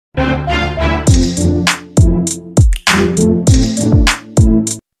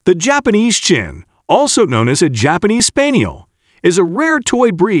The Japanese Chin, also known as a Japanese Spaniel, is a rare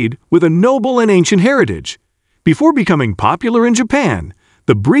toy breed with a noble and ancient heritage. Before becoming popular in Japan,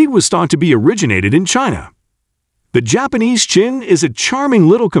 the breed was thought to be originated in China. The Japanese Chin is a charming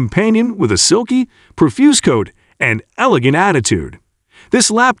little companion with a silky, profuse coat and elegant attitude. This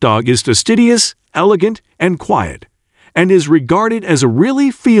lapdog is fastidious, elegant, and quiet, and is regarded as a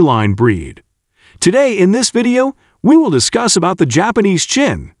really feline breed. Today in this video, we will discuss about the Japanese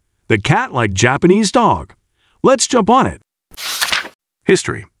Chin, the cat-like Japanese dog. Let's jump on it.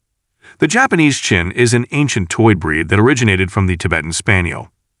 History. The Japanese Chin is an ancient toy breed that originated from the Tibetan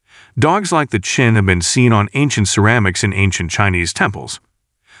Spaniel. Dogs like the Chin have been seen on ancient ceramics in ancient Chinese temples.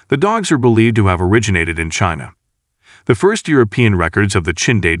 The dogs are believed to have originated in China. The first European records of the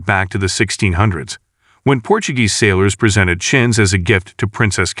Chin date back to the 1600s, when Portuguese sailors presented Chins as a gift to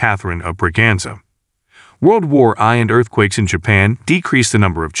Princess Catherine of Braganza. World War I and earthquakes in Japan decreased the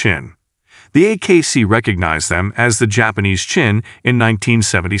number of Chin. The AKC recognized them as the Japanese Chin in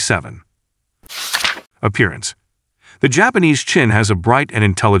 1977. Appearance. The Japanese Chin has a bright and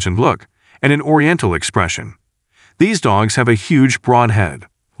intelligent look and an oriental expression. These dogs have a huge broad head,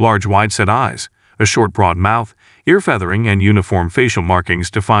 large wide-set eyes, a short broad mouth, ear feathering and uniform facial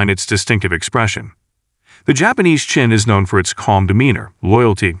markings define its distinctive expression. The Japanese Chin is known for its calm demeanor,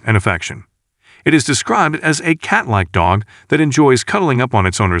 loyalty, and affection. It is described as a cat-like dog that enjoys cuddling up on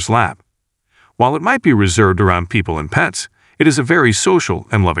its owner's lap. While it might be reserved around people and pets, it is a very social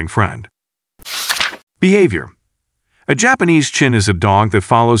and loving friend. Behavior. A Japanese Chin is a dog that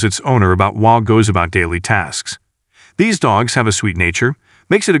follows its owner about while goes about daily tasks. These dogs have a sweet nature,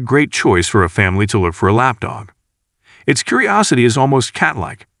 makes it a great choice for a family to look for a lapdog. Its curiosity is almost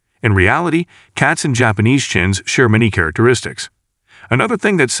cat-like. In reality, cats and Japanese Chins share many characteristics. Another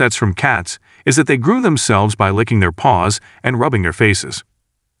thing that sets from cats is that they groom themselves by licking their paws and rubbing their faces.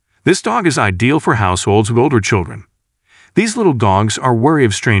 This dog is ideal for households with older children. These little dogs are wary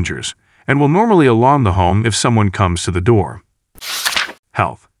of strangers and will normally alarm the home if someone comes to the door.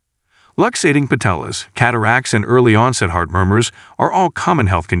 Health. Luxating patellas, cataracts, and early-onset heart murmurs are all common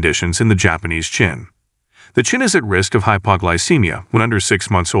health conditions in the Japanese Chin. The Chin is at risk of hypoglycemia when under 6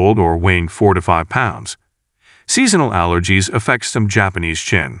 months old or weighing 4 to 5 pounds. Seasonal allergies affect some Japanese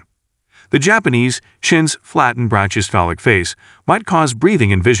Chin. The Japanese Chin's flat and brachycephalic face might cause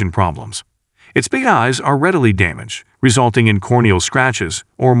breathing and vision problems. Its big eyes are readily damaged, resulting in corneal scratches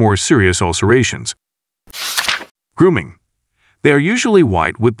or more serious ulcerations. Grooming. They are usually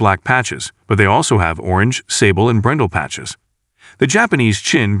white with black patches, but they also have orange, sable, and brindle patches. The Japanese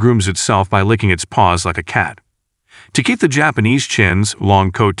Chin grooms itself by licking its paws like a cat. To keep the Japanese Chin's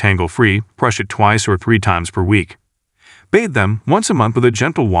long coat tangle-free, brush it 2 or 3 times per week. Bathe them once a month with a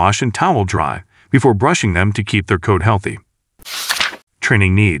gentle wash and towel dry before brushing them to keep their coat healthy.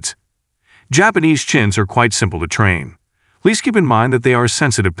 Training needs. Japanese Chins are quite simple to train. Please keep in mind that they are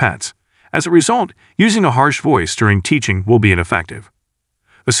sensitive pets. As a result, using a harsh voice during teaching will be ineffective.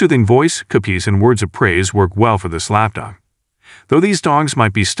 A soothing voice, cookies, and words of praise work well for this lapdog. Though these dogs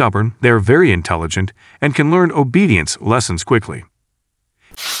might be stubborn, they are very intelligent and can learn obedience lessons quickly.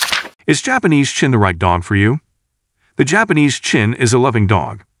 Is Japanese Chin the right dog for you? The Japanese Chin is a loving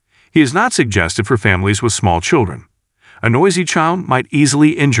dog. He is not suggested for families with small children. A noisy child might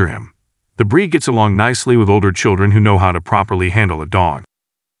easily injure him. The breed gets along nicely with older children who know how to properly handle a dog.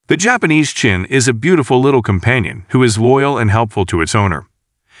 The Japanese Chin is a beautiful little companion who is loyal and helpful to its owner.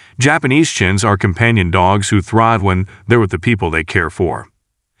 Japanese Chins are companion dogs who thrive when they're with the people they care for.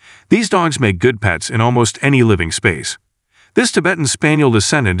 These dogs make good pets in almost any living space. This Tibetan Spaniel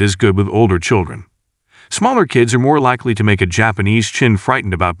descendant is good with older children. Smaller kids are more likely to make a Japanese Chin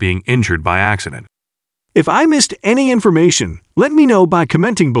frightened about being injured by accident. If I missed any information, let me know by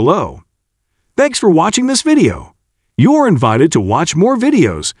commenting below. Thanks for watching this video. You're invited to watch more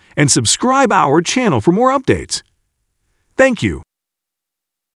videos and subscribe our channel for more updates. Thank you.